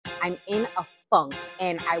I'm in a funk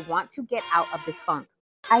and I want to get out of this funk.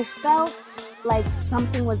 I felt like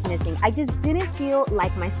something was missing. I just didn't feel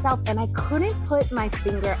like myself and I couldn't put my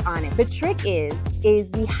finger on it. The trick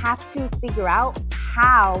is we have to figure out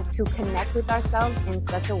how to connect with ourselves in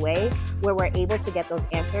such a way where we're able to get those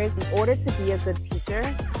answers. In order to be a good teacher,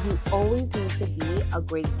 you always need to be a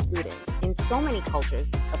great student. In so many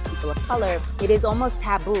cultures of people of color, it is almost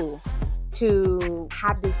taboo to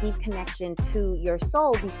have this deep connection to your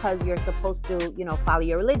soul because you're supposed to, follow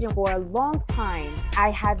your religion. For a long time, I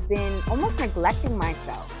have been almost neglecting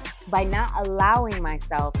myself by not allowing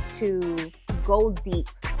myself to go deep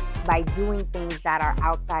by doing things that are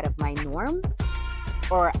outside of my norm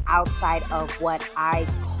or outside of what I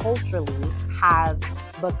culturally have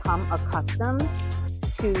become accustomed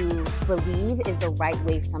to believe is the right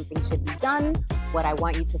way something should be done. What I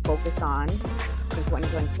want you to focus on in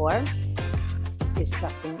 2024 is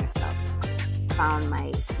trusting yourself. Found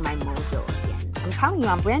my mojo again. I'm telling you,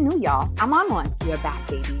 I'm brand new, y'all. I'm on one. You're back,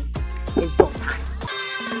 baby. It's go time.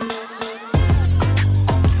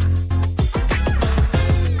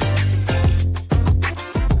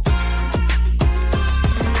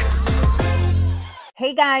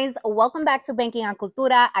 Hey guys, welcome back to Banking on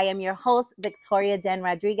Cultura. I am your host, Victoria Jenn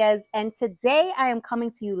Rodriguez, and today I am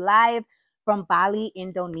coming to you live from Bali,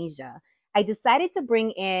 Indonesia. I decided to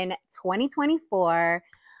bring in 2024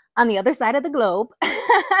 on the other side of the globe.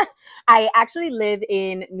 I actually live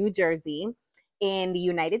in New Jersey in the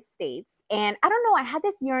United States. And I don't know, I had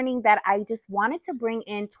this yearning that I just wanted to bring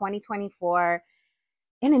in 2024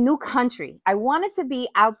 in a new country. I wanted to be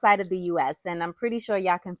outside of the US. And I'm pretty sure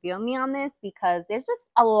y'all can feel me on this because there's just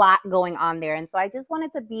a lot going on there. And so I just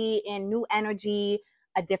wanted to be in new energy,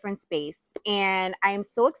 a different space. And I am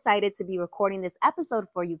so excited to be recording this episode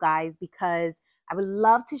for you guys because I would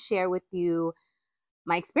love to share with you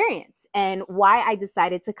my experience and why I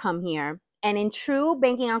decided to come here. And in true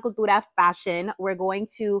Banking on Cultura fashion, we're going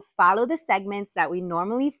to follow the segments that we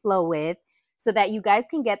normally flow with so that you guys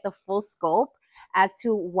can get the full scope as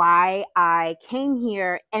to why I came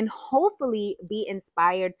here and hopefully be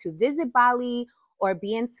inspired to visit Bali or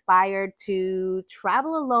be inspired to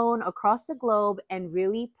travel alone across the globe and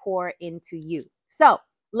really pour into you. So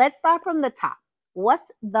let's start from the top.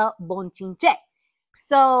 What's the bonchinche?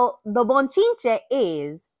 So the bonchinche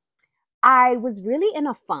is, I was really in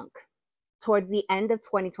a funk towards the end of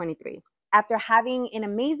 2023. After having an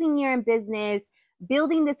amazing year in business,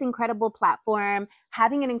 building this incredible platform,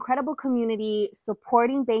 having an incredible community,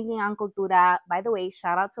 supporting Banking on Cultura. By the way,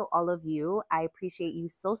 shout out to all of you. I appreciate you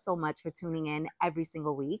so much for tuning in every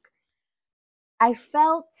single week. I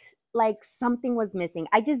felt like something was missing.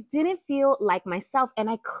 I just didn't feel like myself and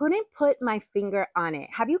I couldn't put my finger on it.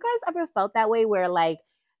 Have you guys ever felt that way where like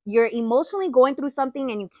you're emotionally going through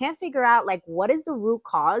something and you can't figure out like what is the root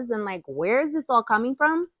cause and like where is this all coming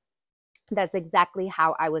from? That's exactly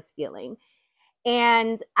how I was feeling.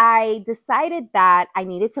 And I decided that I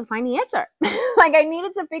needed to find the answer. Like I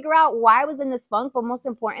needed to figure out why I was in this funk, but most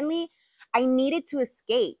importantly, I needed to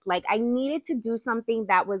escape. Like I needed to do something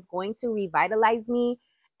that was going to revitalize me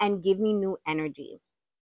and give me new energy.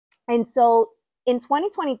 And so in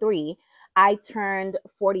 2023, I turned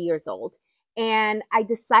 40 years old and I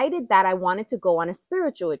decided that I wanted to go on a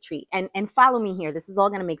spiritual retreat. And follow me here. This is all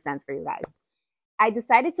going to make sense for you guys. I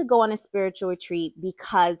decided to go on a spiritual retreat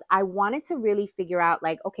because I wanted to really figure out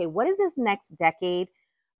like, okay, what is this next decade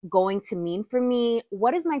going to mean for me?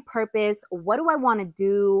 What is my purpose? What do I want to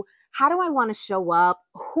do? How do I want to show up?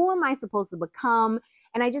 Who am I supposed to become?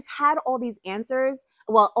 And I just had all these answers,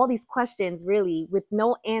 well, all these questions really with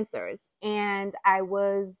no answers. And I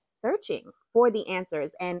was searching for the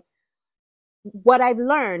answers. And what I've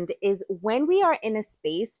learned is when we are in a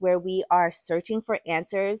space where we are searching for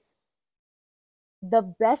answers,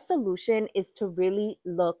 the best solution is to really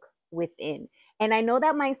look within. And I know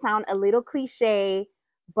that might sound a little cliche,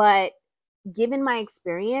 but given my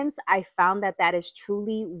experience, I found that that is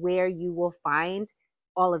truly where you will find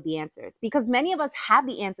all of the answers because many of us have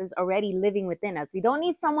the answers already living within us. We don't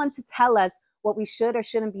need someone to tell us what we should or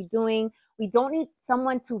shouldn't be doing. We don't need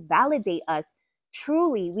someone to validate us.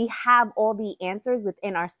 Truly, we have all the answers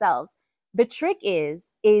within ourselves. The trick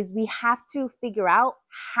is we have to figure out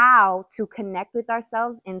how to connect with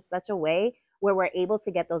ourselves in such a way where we're able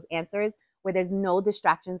to get those answers, where there's no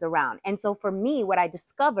distractions around. And so for me, what I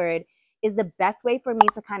discovered is the best way for me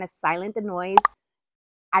to kind of silence the noise.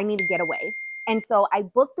 I need to get away. And so I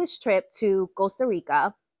booked this trip to Costa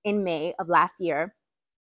Rica in May of last year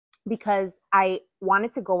because I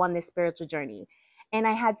wanted to go on this spiritual journey. And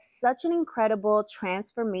I had such an incredible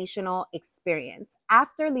transformational experience.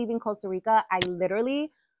 After leaving Costa Rica, I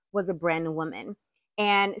literally was a brand new woman.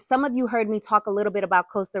 And some of you heard me talk a little bit about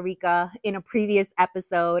Costa Rica in a previous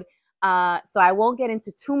episode. So I won't get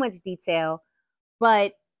into too much detail.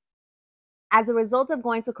 But as a result of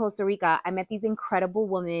going to Costa Rica, I met these incredible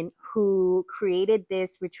women who created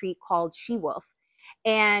this retreat called She Wolf.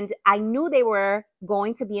 And I knew they were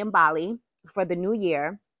going to be in Bali for the new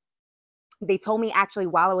year. They told me actually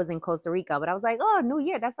while I was in Costa Rica, but I was like, oh, New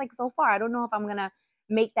Year, that's like so far. I don't know if I'm going to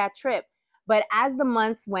make that trip. But as the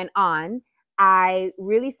months went on, I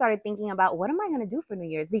really started thinking about what am I going to do for New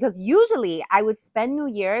Year's? Because usually I would spend New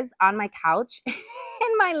Year's on my couch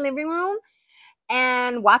in my living room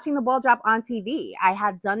and watching the ball drop on TV. I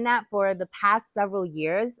have done that for the past several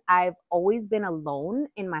years. I've always been alone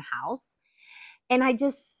in my house. And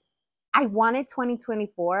I wanted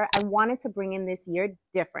 2024. I wanted to bring in this year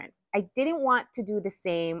different. I didn't want to do the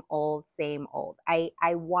same old, same old. I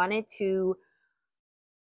wanted to,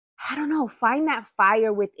 I don't know, find that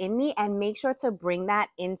fire within me and make sure to bring that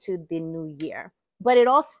into the new year. But it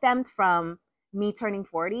all stemmed from me turning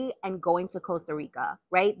 40 and going to Costa Rica,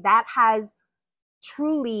 right? That has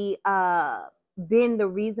truly been the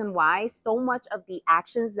reason why so much of the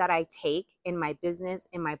actions that I take in my business,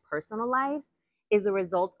 in my personal life, is a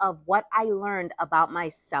result of what I learned about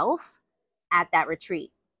myself at that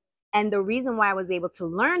retreat. And the reason why I was able to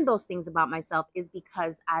learn those things about myself is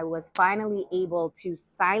because I was finally able to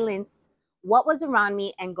silence what was around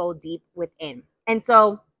me and go deep within. And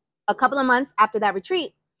so a couple of months after that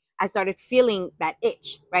retreat, I started feeling that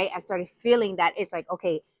itch, right? I started feeling that itch like,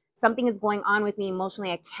 okay, something is going on with me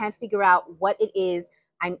emotionally. I can't figure out what it is.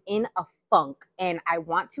 I'm in a funk and I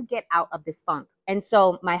want to get out of this funk. And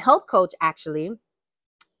so my health coach, actually,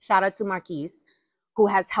 shout out to Marquise, who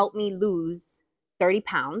has helped me lose 30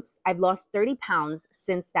 pounds. I've lost 30 pounds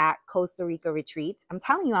since that Costa Rica retreat. I'm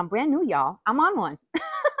telling you, I'm brand new, y'all. I'm on one.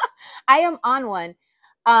 I am on one.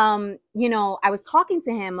 I was talking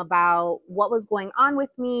to him about what was going on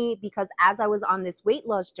with me because as I was on this weight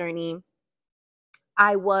loss journey,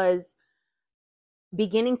 I was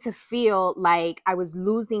beginning to feel like I was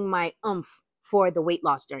losing my oomph for the weight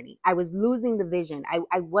loss journey. I was losing the vision.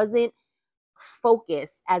 I wasn't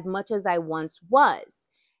focused as much as I once was.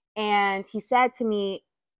 And he said to me,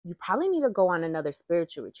 you probably need to go on another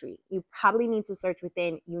spiritual retreat. You probably need to search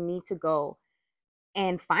within. You need to go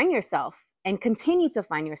and find yourself and continue to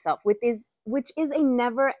find yourself, which is a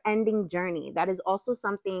never ending journey. That is also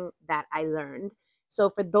something that I learned. So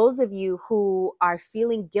for those of you who are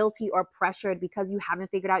feeling guilty or pressured because you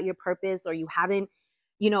haven't figured out your purpose or you haven't,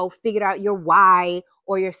 figured out your why,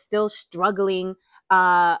 or you're still struggling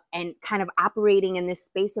and kind of operating in this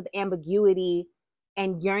space of ambiguity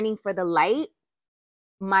and yearning for the light,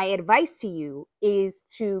 my advice to you is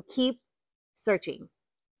to keep searching,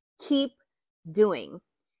 keep doing,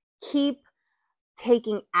 keep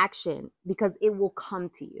taking action because it will come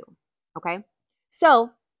to you. Okay.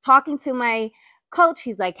 So talking to my coach,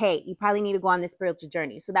 he's like, hey, you probably need to go on this spiritual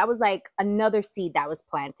journey. So that was like another seed that was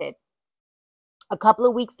planted. A couple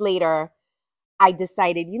of weeks later, I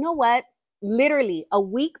decided, you know what? Literally a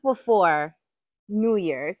week before New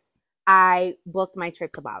Year's, I booked my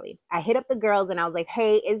trip to Bali. I hit up the girls and I was like,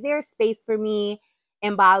 hey, is there a space for me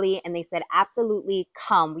in Bali? And they said, absolutely,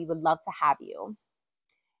 come. We would love to have you.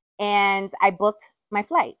 And I booked my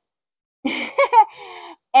flight.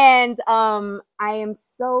 And I am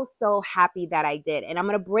so, so happy that I did. And I'm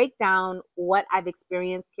going to break down what I've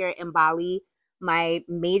experienced here in Bali, my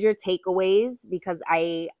major takeaways, because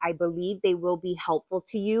I believe they will be helpful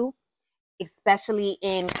to you, especially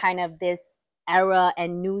in kind of this era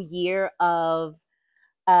and new year of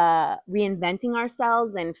reinventing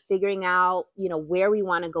ourselves and figuring out, where we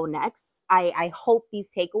want to go next. I hope these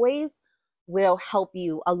takeaways will help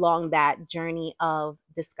you along that journey of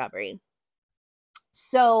discovery.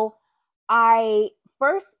 So I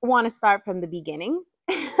first want to start from the beginning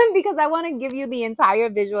because I want to give you the entire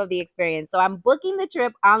visual of the experience. So I'm booking the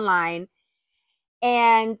trip online.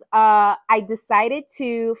 And I decided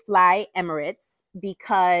to fly Emirates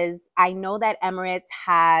because I know that Emirates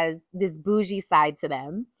has this bougie side to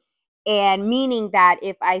them. And meaning that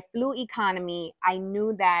if I flew economy, I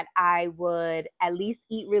knew that I would at least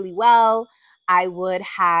eat really well. I would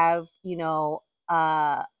have,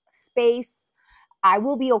 space. I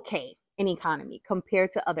will be okay in economy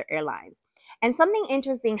compared to other airlines. And something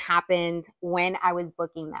interesting happened when I was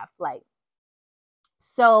booking that flight.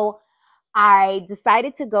 So I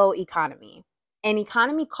decided to go economy, and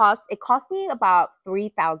economy cost me about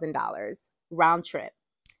 $3,000 round trip.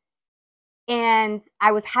 And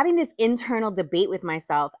I was having this internal debate with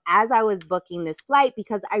myself as I was booking this flight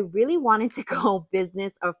because I really wanted to go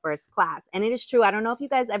business or first class. And it is true. I don't know if you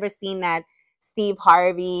guys ever seen that Steve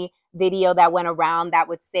Harvey video that went around that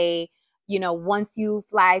would say, you know, once you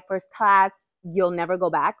fly first class, you'll never go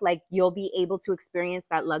back. Like, you'll be able to experience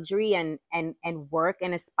that luxury and work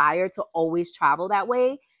and aspire to always travel that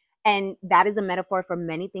way. And that is a metaphor for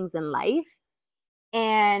many things in life.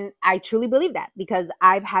 And I truly believe that because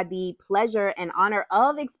I've had the pleasure and honor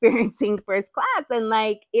of experiencing first class. And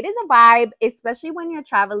like, it is a vibe, especially when you're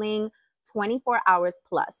traveling 24 hours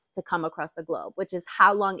plus to come across the globe, which is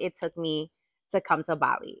how long it took me to come to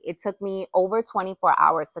Bali. It took me over 24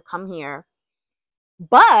 hours to come here.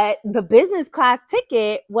 But the business class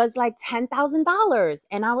ticket was like $10,000.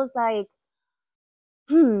 And I was like,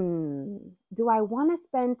 do I want to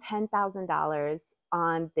spend $10,000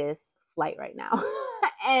 on this flight right now?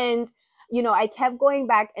 And, you know, I kept going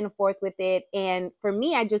back and forth with it. And for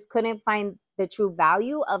me, I just couldn't find the true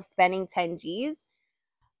value of spending 10 G's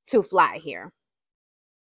to fly here.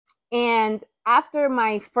 And after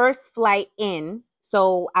my first flight in,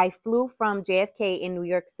 so I flew from JFK in New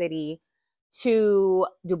York City to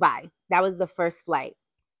Dubai. That was the first flight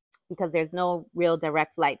because there's no real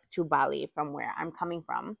direct flights to Bali from where I'm coming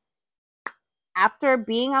from. After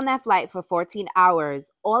being on that flight for 14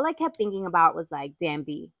 hours, all I kept thinking about was like, damn,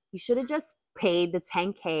 B, you should have just paid the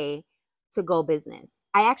 10K to go business.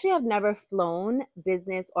 I actually have never flown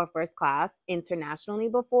business or first class internationally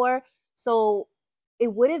before. So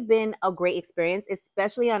it would have been a great experience,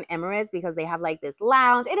 especially on Emirates because they have like this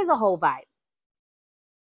lounge. It is a whole vibe.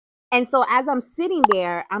 And so as I'm sitting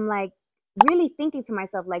there, I'm like really thinking to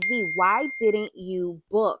myself, like, B, why didn't you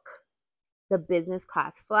book the business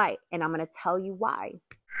class flight? And I'm going to tell you why.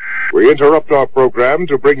 We interrupt our program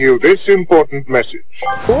to bring you this important message.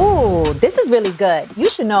 Ooh, this is really good. You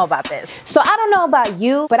should know about this. So I don't know about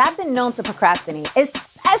you, but I've been known to procrastinate,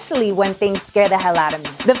 especially when things scare the hell out of me.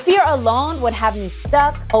 The fear alone would have me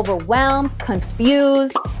stuck, overwhelmed,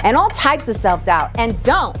 confused, and all types of self-doubt. And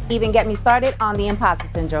don't even get me started on the imposter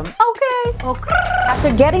syndrome. Okay.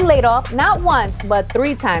 After getting laid off, not once, but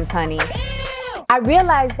 3 times, honey, I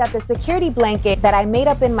realized that the security blanket that I made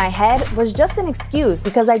up in my head was just an excuse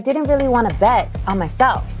because I didn't really want to bet on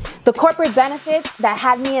myself. The corporate benefits that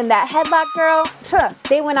had me in that headlock, girl,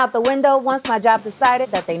 they went out the window once my job decided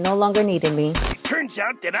that they no longer needed me. Turns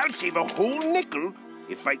out that I'll save a whole nickel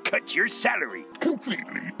if I cut your salary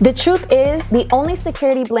completely. The truth is, the only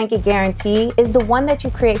security blanket guarantee is the one that you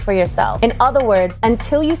create for yourself. In other words,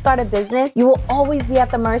 until you start a business, you will always be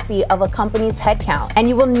at the mercy of a company's headcount, and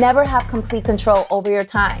you will never have complete control over your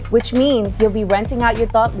time, which means you'll be renting out your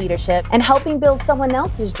thought leadership and helping build someone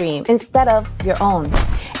else's dream instead of your own.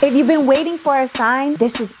 If you've been waiting for a sign,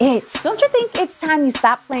 this is it. Don't you think it's time you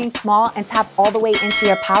stop playing small and tap all the way into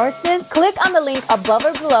your power, sis? Click on the link above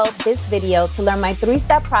or below this video to learn my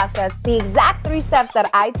 3-step process, the exact 3 steps that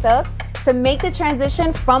I took to make the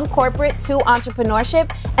transition from corporate to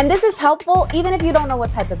entrepreneurship. And this is helpful even if you don't know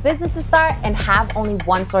what type of business to start and have only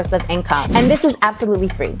one source of income. And this is absolutely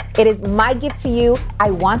free. It is my gift to you.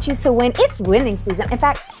 I want you to win. It's winning season. In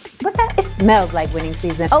fact, what's that? It smells like winning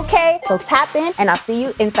season. Okay, so tap in and I'll see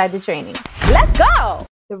you inside the training. Let's go.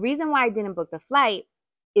 The reason why I didn't book the flight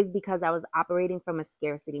is because I was operating from a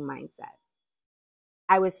scarcity mindset.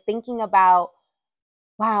 I was thinking about,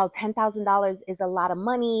 wow, $10,000 is a lot of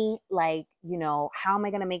money. Like, you know, how am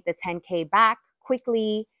I going to make the 10K back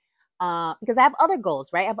quickly? Because I have other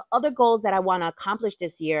goals, right? I have other goals that I want to accomplish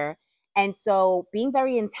this year. And so being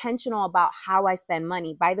very intentional about how I spend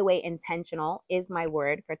money. By the way, intentional is my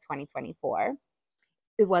word for 2024.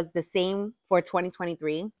 It was the same for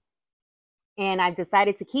 2023. And I've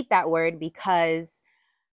decided to keep that word because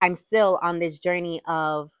I'm still on this journey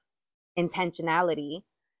of intentionality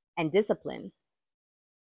and discipline.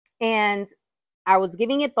 And I was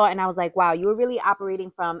giving it thought and I was like, wow, you were really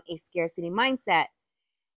operating from a scarcity mindset.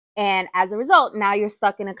 And as a result, now you're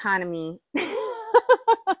stuck in economy.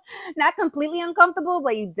 Not completely uncomfortable,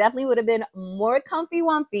 but you definitely would have been more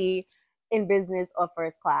comfy-wumpy in business or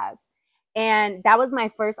first class. And that was my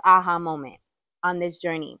first aha moment on this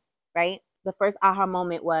journey, right? The first aha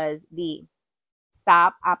moment was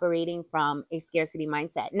stop operating from a scarcity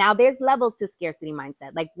mindset. Now, there's levels to scarcity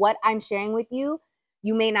mindset. Like what I'm sharing with you,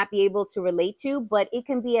 you may not be able to relate to, but it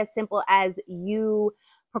can be as simple as you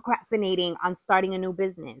procrastinating on starting a new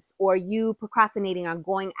business, or you procrastinating on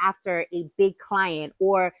going after a big client,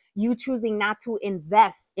 or you choosing not to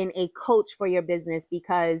invest in a coach for your business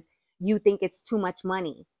because you think it's too much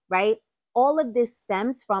money, right? All of this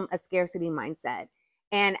stems from a scarcity mindset.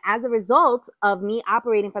 And as a result of me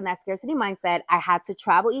operating from that scarcity mindset, I had to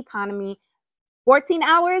travel economy 14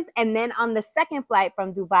 hours. And then on the second flight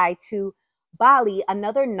from Dubai to Bali,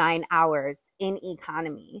 another 9 hours in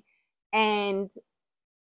economy. And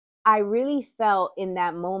I really felt in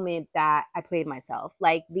that moment that I played myself.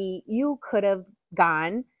 Like, you could have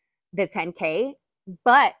gone the 10K,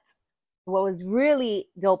 but what was really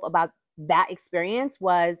dope about that experience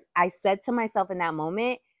was I said to myself in that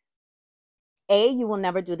moment, A, you will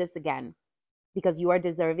never do this again because you are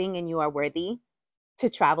deserving and you are worthy to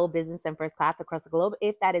travel business and first class across the globe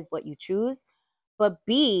if that is what you choose. But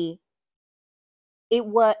B,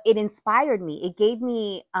 it inspired me. It gave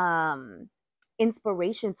me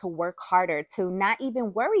inspiration to work harder, to not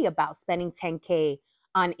even worry about spending 10K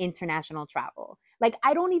on international travel. Like,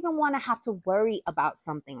 I don't even want to have to worry about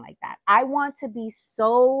something like that. I want to be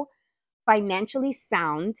so financially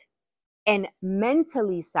sound and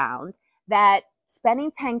mentally sound that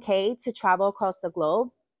spending 10K to travel across the globe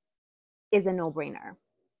is a no-brainer,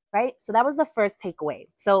 right? So that was the first takeaway.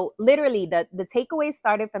 So literally the takeaway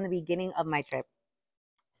started from the beginning of my trip.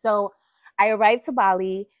 So I arrived to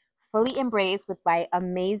Bali fully embraced with my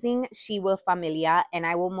amazing Shiwa familia, and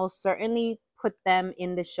I will most certainly put them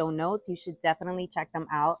in the show notes. You should definitely check them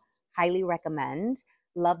out. Highly recommend.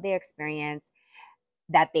 Love their experience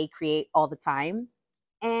that they create all the time.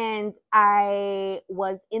 And I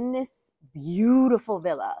was in this beautiful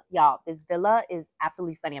villa. Y'all, this villa is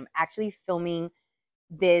absolutely stunning. I'm actually filming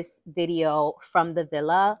this video from the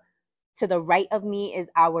villa. To the right of me is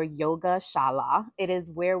our yoga shala. It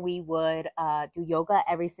is where we would do yoga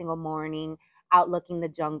every single morning, outlooking the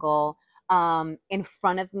jungle. In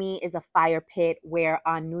front of me is a fire pit where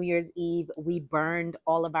on New Year's Eve, we burned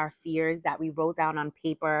all of our fears that we wrote down on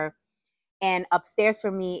paper. And upstairs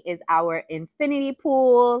from me is our infinity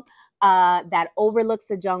pool that overlooks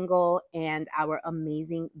the jungle and our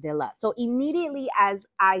amazing villa. So immediately as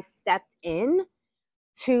I stepped in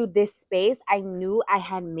to this space, I knew I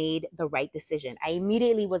had made the right decision. I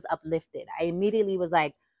immediately was uplifted. I immediately was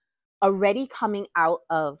like already coming out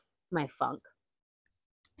of my funk.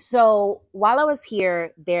 So while I was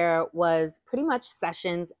here, there was pretty much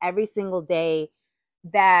sessions every single day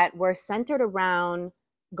that were centered around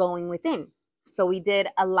going within. So we did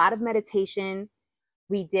a lot of meditation.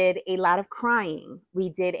 We did a lot of crying. We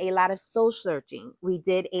did a lot of soul searching. We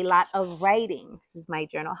did a lot of writing. This is my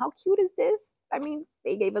journal. How cute is this? I mean,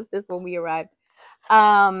 they gave us this when we arrived.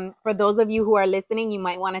 For those of you who are listening, you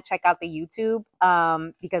might want to check out the YouTube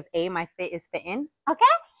because A, my fit is fitting.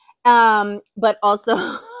 Okay. But also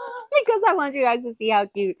because I want you guys to see how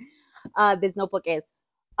cute this notebook is.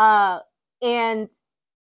 And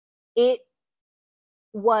it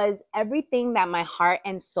was everything that my heart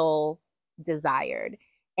and soul desired.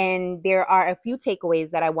 And there are a few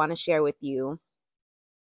takeaways that I want to share with you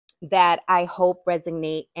that I hope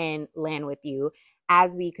resonate and land with you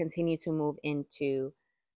as we continue to move into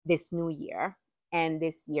this new year and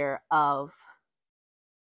this year of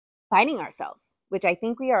finding ourselves, which I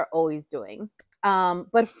think we are always doing.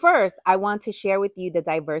 But first, I want to share with you the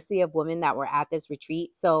diversity of women that were at this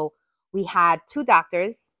retreat. So we had two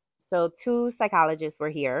doctors, so two psychologists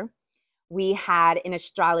were here. We had an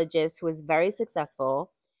astrologist who was very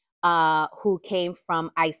successful, who came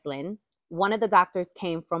from Iceland. One of the doctors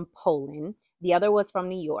came from Poland. The other was from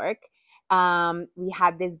New York. We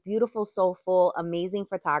had this beautiful, soulful, amazing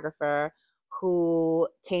photographer who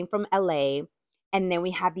came from LA. And then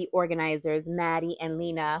we have the organizers, Maddie and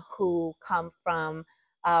Lena, who come from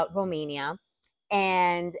Romania.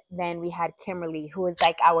 And then we had Kimberly, who was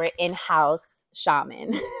like our in-house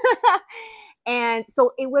shaman. And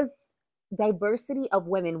so it was diversity of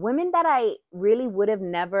women that I really would have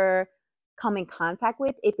never come in contact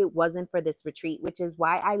with if it wasn't for this retreat, which is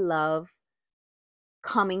why I love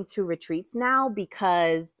coming to retreats now,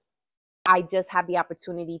 because I just have the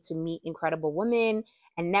opportunity to meet incredible women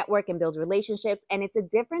and network and build relationships. And it's a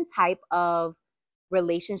different type of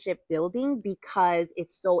relationship building because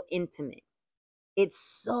it's so intimate. It's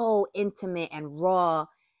so intimate and raw.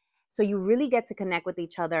 So you really get to connect with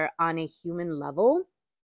each other on a human level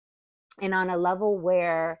and on a level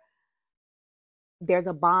where there's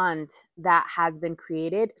a bond that has been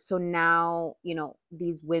created. So now,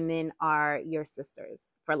 these women are your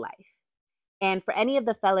sisters for life. And for any of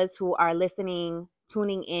the fellas who are listening,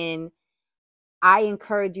 tuning in, I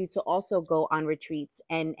encourage you to also go on retreats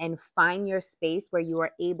and find your space where you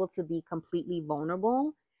are able to be completely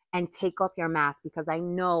vulnerable and take off your mask, because I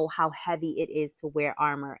know how heavy it is to wear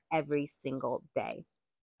armor every single day.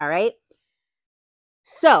 All right.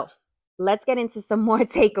 So let's get into some more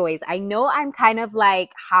takeaways. I know I'm kind of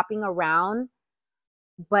like hopping around,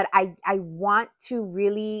 but I want to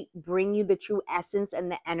really bring you the true essence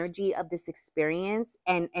and the energy of this experience,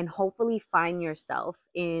 and hopefully find yourself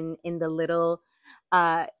in the little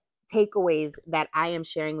takeaways that I am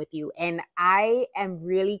sharing with you. And I am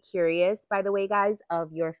really curious, by the way, guys,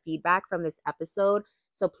 of your feedback from this episode.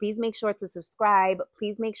 So please make sure to subscribe.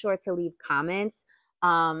 Please make sure to leave comments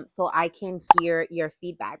so I can hear your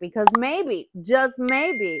feedback, because maybe, just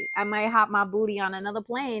maybe, I might hop my booty on another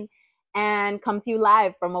plane and come to you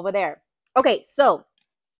live from over there. Okay, so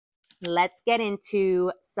let's get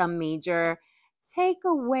into some major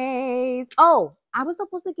takeaways. Oh, I was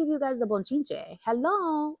supposed to give you guys the bonchinche.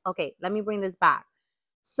 Hello. Okay, let me bring this back.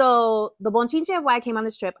 So the bonchinche of why I came on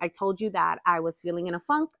this trip, I told you that I was feeling in a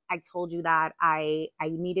funk. I told you that I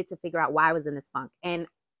needed to figure out why I was in this funk. And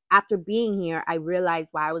after being here, I realized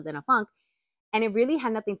why I was in a funk. And it really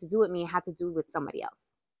had nothing to do with me. It had to do with somebody else.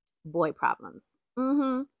 Boy problems.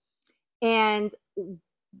 And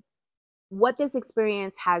what this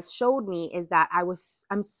experience has showed me is that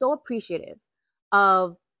I'm so appreciative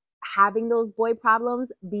of having those boy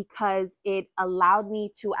problems, because it allowed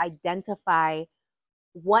me to identify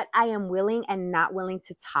what I am willing and not willing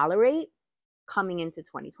to tolerate coming into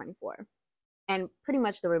 2024 and pretty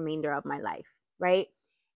much the remainder of my life, right?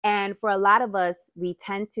 And for a lot of us, we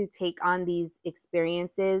tend to take on these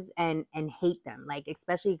experiences and hate them, like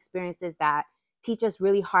especially experiences that teach us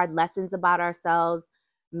really hard lessons about ourselves,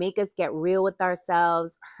 make us get real with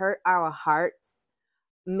ourselves, hurt our hearts,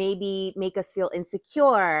 maybe make us feel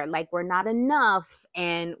insecure, like we're not enough,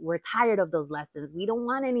 and we're tired of those lessons. We don't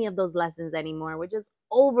want any of those lessons anymore. We're just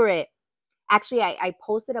over it. Actually, I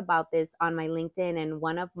posted about this on my LinkedIn, and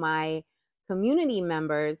one of my community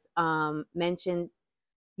members mentioned,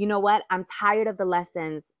 you know what? I'm tired of the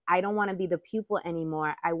lessons. I don't want to be the pupil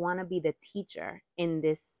anymore. I want to be the teacher in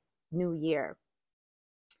this new year.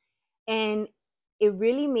 And it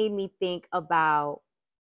really made me think about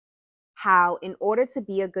how, in order to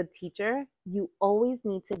be a good teacher, you always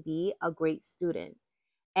need to be a great student.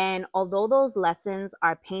 And although those lessons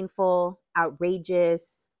are painful,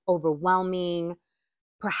 outrageous, overwhelming,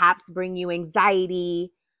 perhaps bring you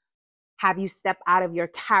anxiety, have you step out of your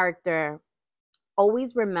character,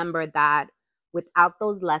 always remember that without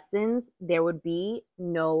those lessons, there would be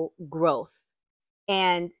no growth.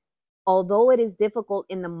 And although it is difficult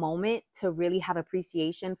in the moment to really have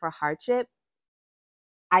appreciation for hardship,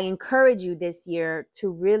 I encourage you this year to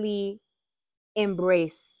really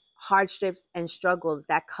embrace hardships and struggles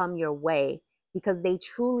that come your way, because they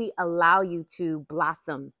truly allow you to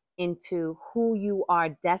blossom into who you are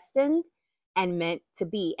destined and meant to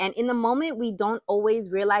be. And in the moment, we don't always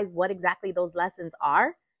realize what exactly those lessons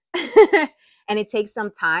are. And it takes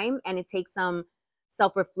some time, and it takes some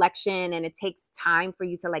self-reflection, and it takes time for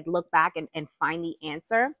you to like look back and find the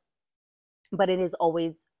answer. But it is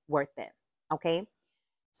always worth it. Okay.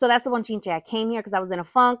 So that's the one chinche. I came here because I was in a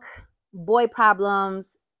funk, boy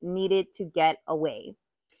problems, needed to get away.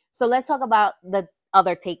 So let's talk about the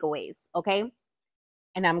other takeaways, okay?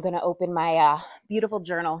 And I'm going to open my beautiful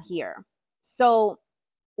journal here. So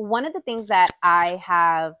one of the things that I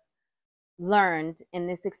have learned in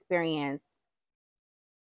this experience,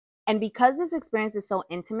 and because this experience is so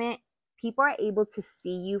intimate, people are able to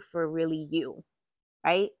see you for really you,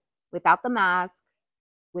 right? Without the mask,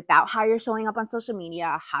 without how you're showing up on social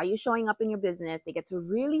media, how you're showing up in your business. They get to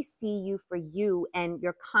really see you for you, and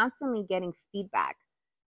you're constantly getting feedback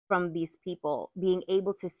from these people, being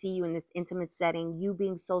able to see you in this intimate setting, you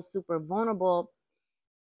being so super vulnerable.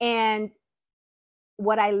 And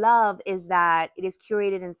what I love is that it is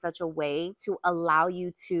curated in such a way to allow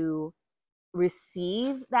you to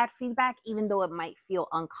receive that feedback, even though it might feel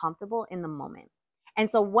uncomfortable in the moment. And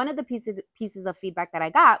so one of the pieces of feedback that I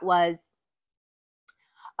got was,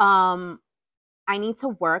 I need to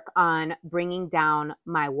work on bringing down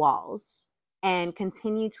my walls and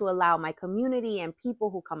continue to allow my community and people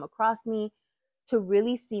who come across me to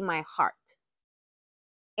really see my heart.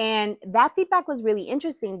 And that feedback was really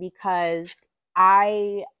interesting, because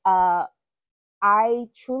I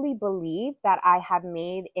truly believe that I have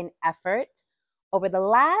made an effort over the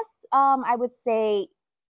last, I would say,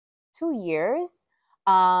 2 years,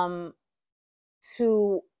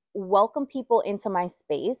 to welcome people into my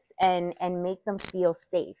space and make them feel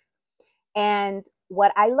safe. And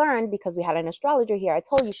what I learned, because we had an astrologer here, I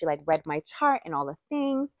told you she like read my chart and all the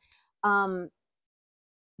things,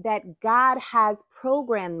 that God has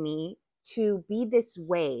programmed me to be this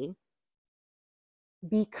way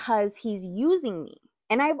because he's using me.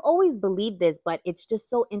 And I've always believed this, but it's just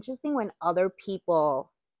so interesting when other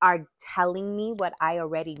people are telling me what I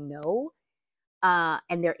already know,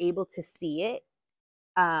 and they're able to see it.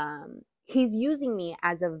 He's using me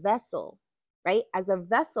as a vessel, right? As a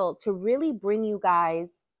vessel to really bring you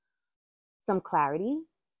guys some clarity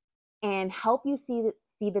and help you see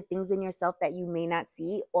see the things in yourself that you may not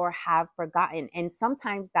see or have forgotten. And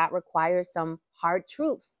sometimes that requires some hard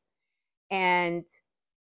truths. And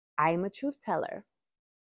I'm a truth teller.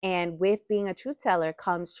 And with being a truth teller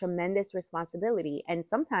comes tremendous responsibility. And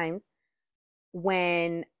sometimes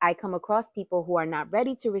when I come across people who are not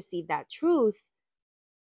ready to receive that truth,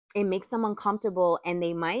 it makes them uncomfortable and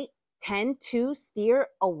they might tend to steer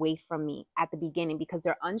away from me at the beginning because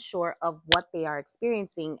they're unsure of what they are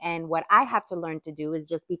experiencing. And what I have to learn to do is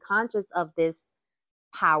just be conscious of this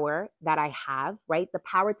power that I have, right? The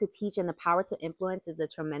power to teach and the power to influence is a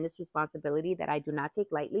tremendous responsibility that I do not take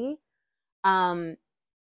lightly.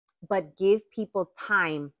 But give people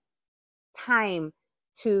time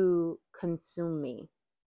to consume me.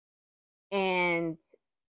 And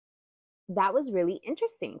that was really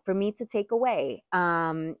interesting for me to take away.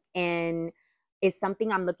 And is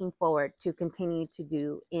something I'm looking forward to continue to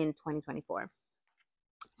do in 2024.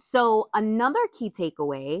 So another key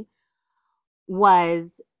takeaway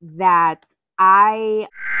was that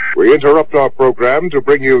We interrupt our program to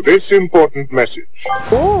bring you this important message.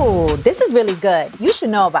 Ooh, this is really good. You should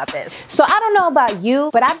know about this. So I don't know about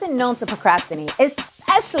you, but I've been known to procrastinate,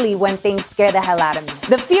 especially when things scare the hell out of me.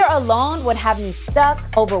 The fear alone would have me stuck,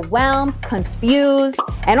 overwhelmed, confused,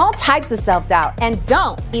 and all types of self-doubt. And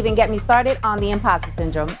don't even get me started on the imposter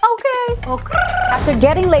syndrome. Okay. After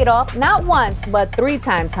getting laid off, not once, but 3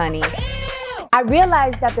 times, honey, I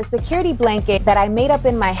realized that the security blanket that I made up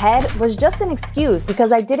in my head was just an excuse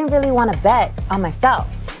because I didn't really want to bet on myself.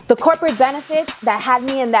 The corporate benefits that had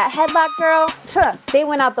me in that headlock, girl, they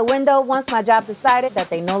went out the window once my job decided that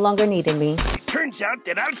they no longer needed me. Turns out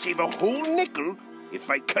that I'll save a whole nickel if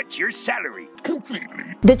I cut your salary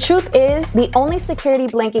completely. The truth is, the only security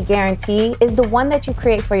blanket guarantee is the one that you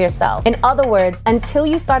create for yourself. In other words, until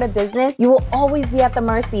you start a business, you will always be at the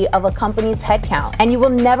mercy of a company's headcount, and you will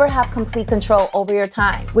never have complete control over your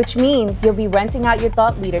time, which means you'll be renting out your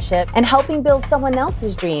thought leadership and helping build someone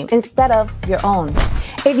else's dream instead of your own.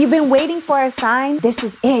 If you've been waiting for a sign, this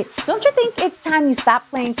is it. Don't you think it's time you stop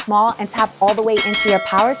playing small and tap all the way into your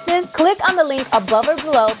power, sis? Click on the link above or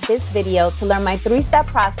below this video to learn my 3-step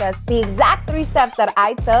process, the exact 3 steps that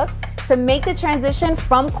I took to make the transition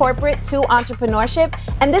from corporate to entrepreneurship.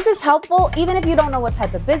 And this is helpful even if you don't know what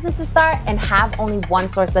type of business to start and have only one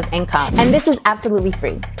source of income. And this is absolutely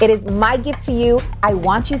free. It is my gift to you. I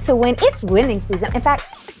want you to win. It's winning season. In fact,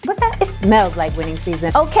 what's that? It smells like winning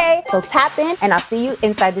season. Okay, so tap in and I'll see you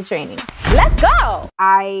inside the training. Let's go.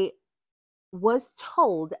 I was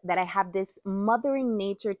told that I have this mothering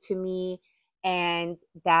nature to me and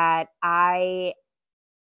that I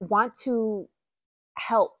want to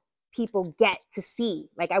help people get to see.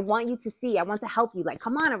 Like, I want you to see. I want to help you. Like,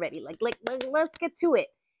 come on already. Like let's get to it.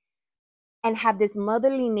 And have this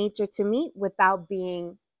motherly nature to me without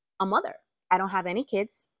being a mother. I don't have any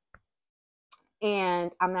kids.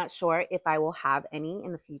 And I'm not sure if I will have any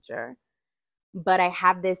in the future. But I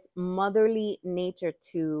have this motherly nature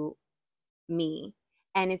to me.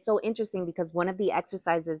 And it's so interesting because one of the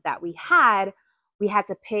exercises that we had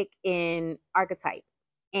to pick an archetype.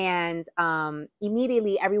 And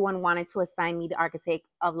immediately everyone wanted to assign me the archetype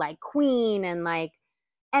of like queen and like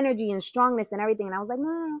energy and strongness and everything. And I was like,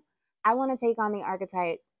 no. I want to take on the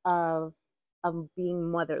archetype of being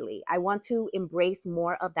motherly. I want to embrace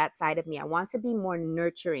more of that side of me. I want to be more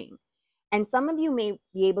nurturing. And some of you may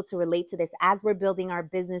be able to relate to this as we're building our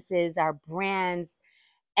businesses, our brands,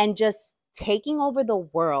 and just taking over the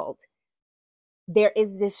world. There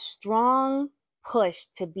is this strong push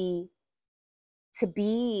to be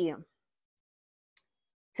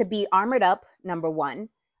armored up, number one,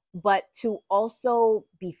 but to also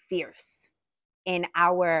be fierce in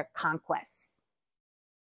our conquests,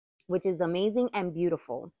 which is amazing and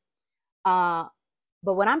beautiful. But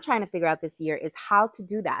what I'm trying to figure out this year is how to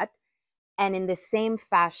do that. And in the same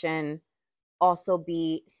fashion, also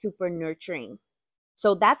be super nurturing.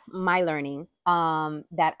 So that's my learning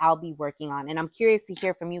that I'll be working on. And I'm curious to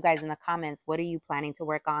hear from you guys in the comments. What are you planning to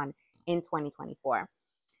work on in 2024?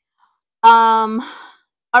 All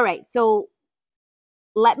right. So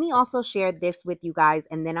let me also share this with you guys,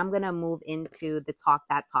 and then I'm going to move into the Talk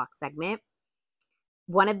That Talk segment.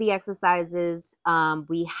 One of the exercises,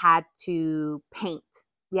 we had to paint.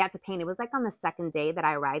 It was like on the 2nd day that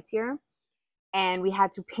I arrived here, and we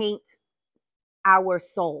had to paint our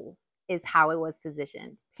soul is how it was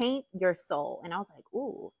positioned. Paint your soul. And I was like,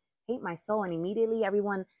 ooh, paint my soul. And immediately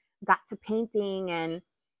everyone got to painting, and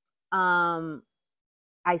I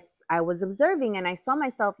was observing, and I saw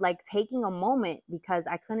myself like taking a moment because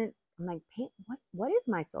I'm like, paint, what is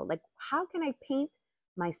my soul? Like, how can I paint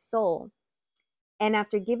my soul? And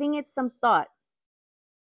after giving it some thought,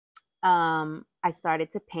 I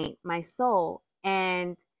started to paint my soul.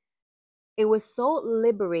 And it was so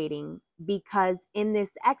liberating because in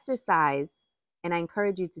this exercise, and I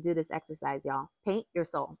encourage you to do this exercise, y'all, paint your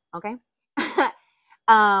soul, okay?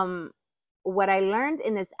 um, what I learned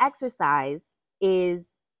in this exercise is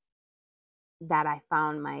that I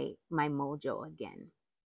found my mojo again.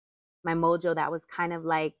 My mojo that was kind of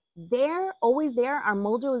like there, always there. Our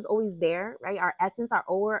mojo is always there, right? Our essence, our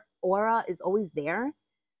aura is always there.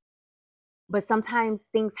 But sometimes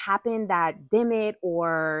things happen that dim it,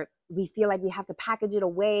 or we feel like we have to package it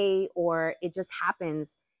away, or it just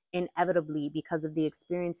happens inevitably because of the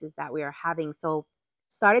experiences that we are having. So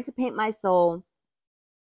started to paint my soul,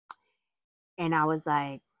 and I was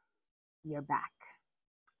like, you're back.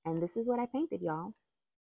 And this is what I painted, y'all.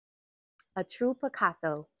 A true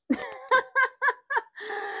Picasso.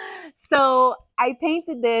 So I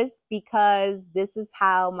painted this because this is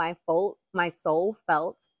how my soul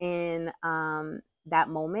felt in that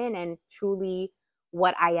moment, and truly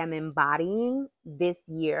what I am embodying this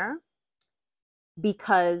year.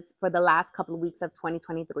 Because for the last couple of weeks of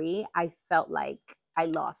 2023, I felt like I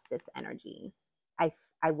lost this energy.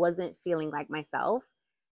 I wasn't feeling like myself.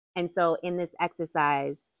 And so in this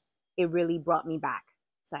exercise, it really brought me back.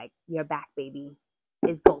 It's like, you're back, baby.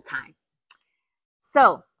 It's go time.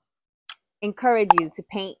 So encourage you to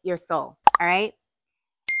paint your soul. All right.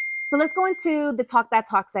 So let's go into the Talk That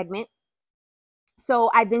Talk segment.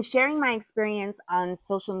 So I've been sharing my experience on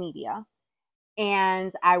social media,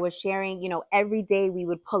 and I was sharing, every day we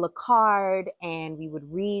would pull a card and we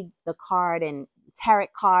would read the card and tarot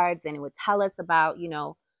cards, and it would tell us about,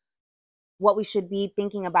 what we should be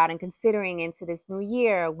thinking about and considering into this new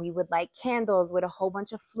year. We would light candles with a whole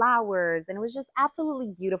bunch of flowers, and it was just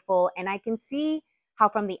absolutely beautiful. And I can see how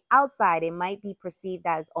from the outside it might be perceived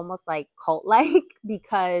as almost like cult-like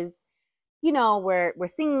because we're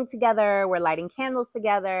singing together, we're lighting candles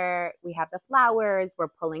together, we have the flowers, we're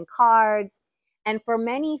pulling cards. And for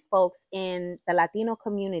many folks in the Latino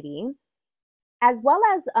community, as well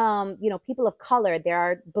as people of color, there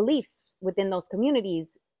are beliefs within those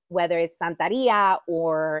communities, whether it's Santeria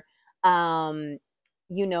or um,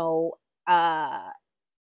 you know uh,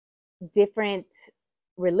 different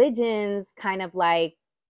religions, kind of like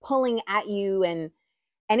pulling at you, and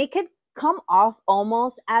it could come off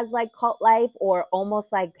almost as like cult life, or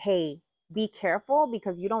almost like, hey, be careful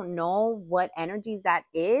because you don't know what energies that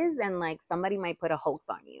is, and like somebody might put a hoax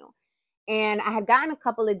on you. And I had gotten a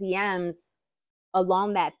couple of DMs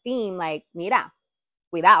along that theme, like, mira,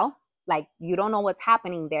 cuidado, like you don't know what's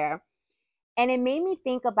happening there. And it made me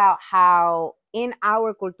think about how in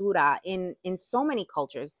our cultura, in so many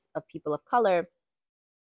cultures of people of color,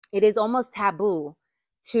 it is almost taboo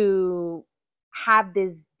to have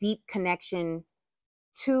this deep connection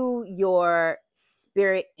to your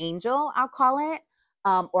spirit angel, I'll call it,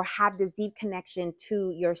 or have this deep connection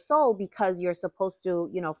to your soul, because you're supposed to,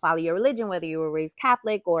 follow your religion, whether you were raised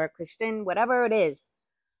Catholic or Christian, whatever it is.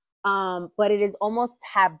 But it is almost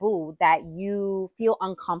taboo that you feel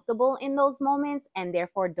uncomfortable in those moments and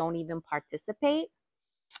therefore don't even participate.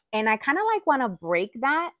 And I kind of like want to break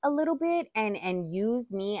that a little bit and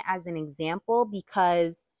use me as an example,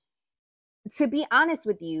 because to be honest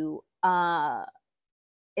with you,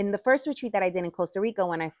 in the first retreat that I did in Costa Rica,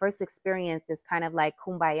 when I first experienced this kind of like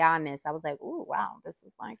kumbaya-ness, I was like, "Ooh, wow, this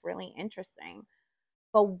is like really interesting."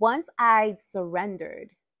 But once I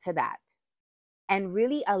surrendered to that and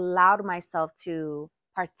really allowed myself to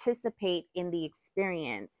participate in the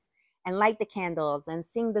experience and light the candles and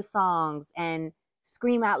sing the songs and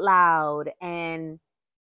scream out loud and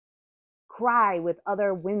cry with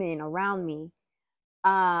other women around me,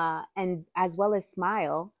 and as well as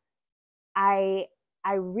smile, I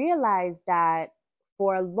I realized that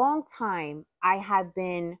for a long time I have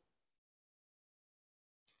been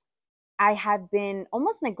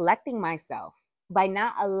almost neglecting myself by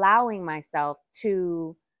not allowing myself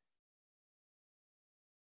to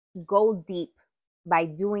go deep by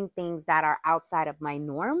doing things that are outside of my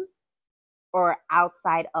norm, or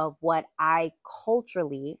outside of what I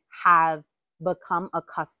culturally have become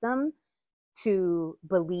accustomed to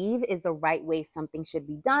believe is the right way something should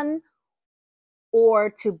be done, or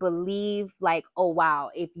to believe like, oh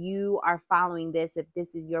wow, if you are following this, if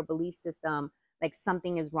this is your belief system, like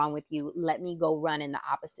something is wrong with you, let me go run in the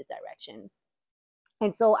opposite direction.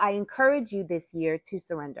 And so I encourage you this year to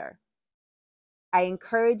surrender. I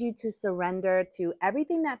encourage you to surrender to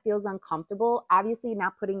everything that feels uncomfortable. Obviously,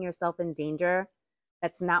 not putting yourself in danger.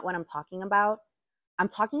 That's not what I'm talking about. I'm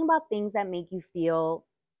talking about things that make you feel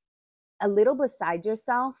a little beside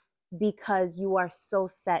yourself because you are so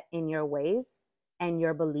set in your ways and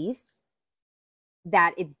your beliefs.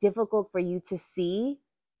 that it's difficult for you to see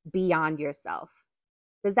beyond yourself.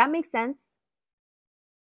 Does that make sense?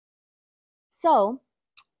 So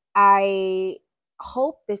I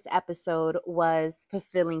hope this episode was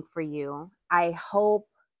fulfilling for you. I hope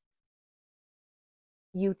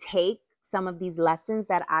you take some of these lessons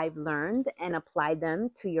that I've learned and apply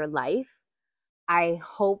them to your life. I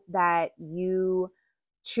hope that you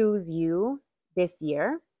choose you this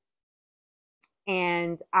year.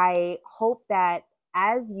 And I hope that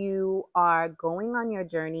as you are going on your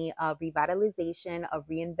journey of revitalization, of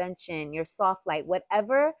reinvention, your soft light,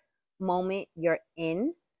 whatever moment you're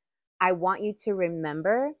in, I want you to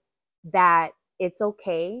remember that it's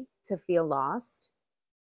okay to feel lost.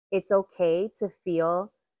 It's okay to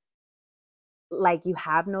feel like you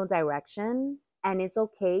have no direction. And it's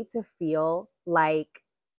okay to feel like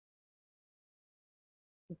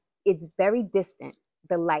it's very distant,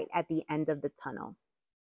 the light at the end of the tunnel.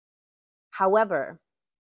 However,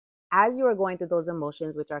 as you are going through those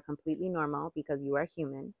emotions, which are completely normal because you are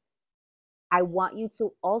human, I want you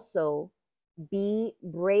to also be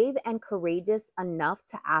brave and courageous enough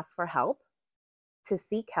to ask for help, to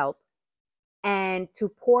seek help, and to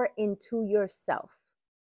pour into yourself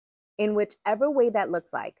in whichever way that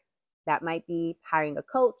looks like. That might be hiring a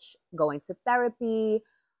coach, going to therapy,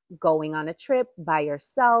 going on a trip by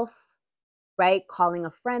yourself, right? Calling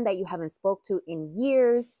a friend that you haven't spoke to in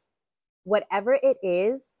years. Whatever it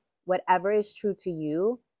is, whatever is true to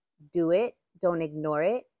you, do it. Don't ignore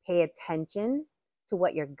it. Pay attention to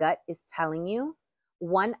what your gut is telling you.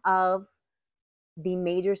 One of the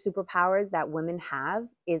major superpowers that women have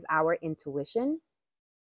is our intuition.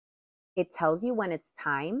 It tells you when it's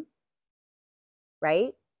time,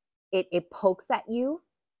 right? It pokes at you,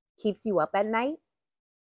 keeps you up at night,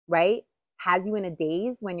 right? Has you in a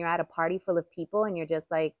daze when you're at a party full of people and you're just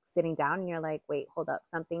like sitting down and you're like, wait, hold up,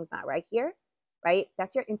 something's not right here, right?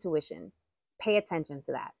 That's your intuition. Pay attention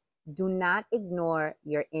to that. Do not ignore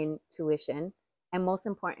your intuition. And most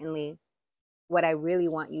importantly, what I really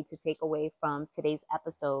want you to take away from today's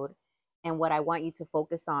episode and what I want you to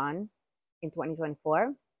focus on in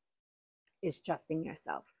 2024 is trusting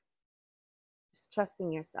yourself. Just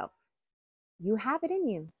trusting yourself. You have it in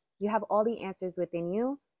you. You have all the answers within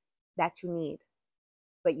you that you need,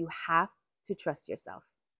 but you have to trust yourself.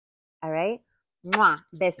 All right? Mwah.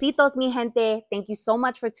 Besitos, mi gente. Thank you so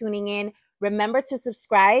much for tuning in. Remember to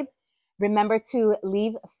subscribe. Remember to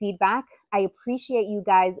leave feedback. I appreciate you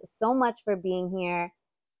guys so much for being here.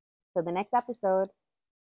 Till the next episode.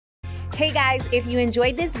 Hey guys, if you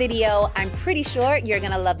enjoyed this video, I'm pretty sure you're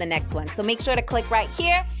going to love the next one. So make sure to click right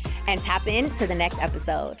here and tap into the next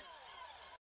episode.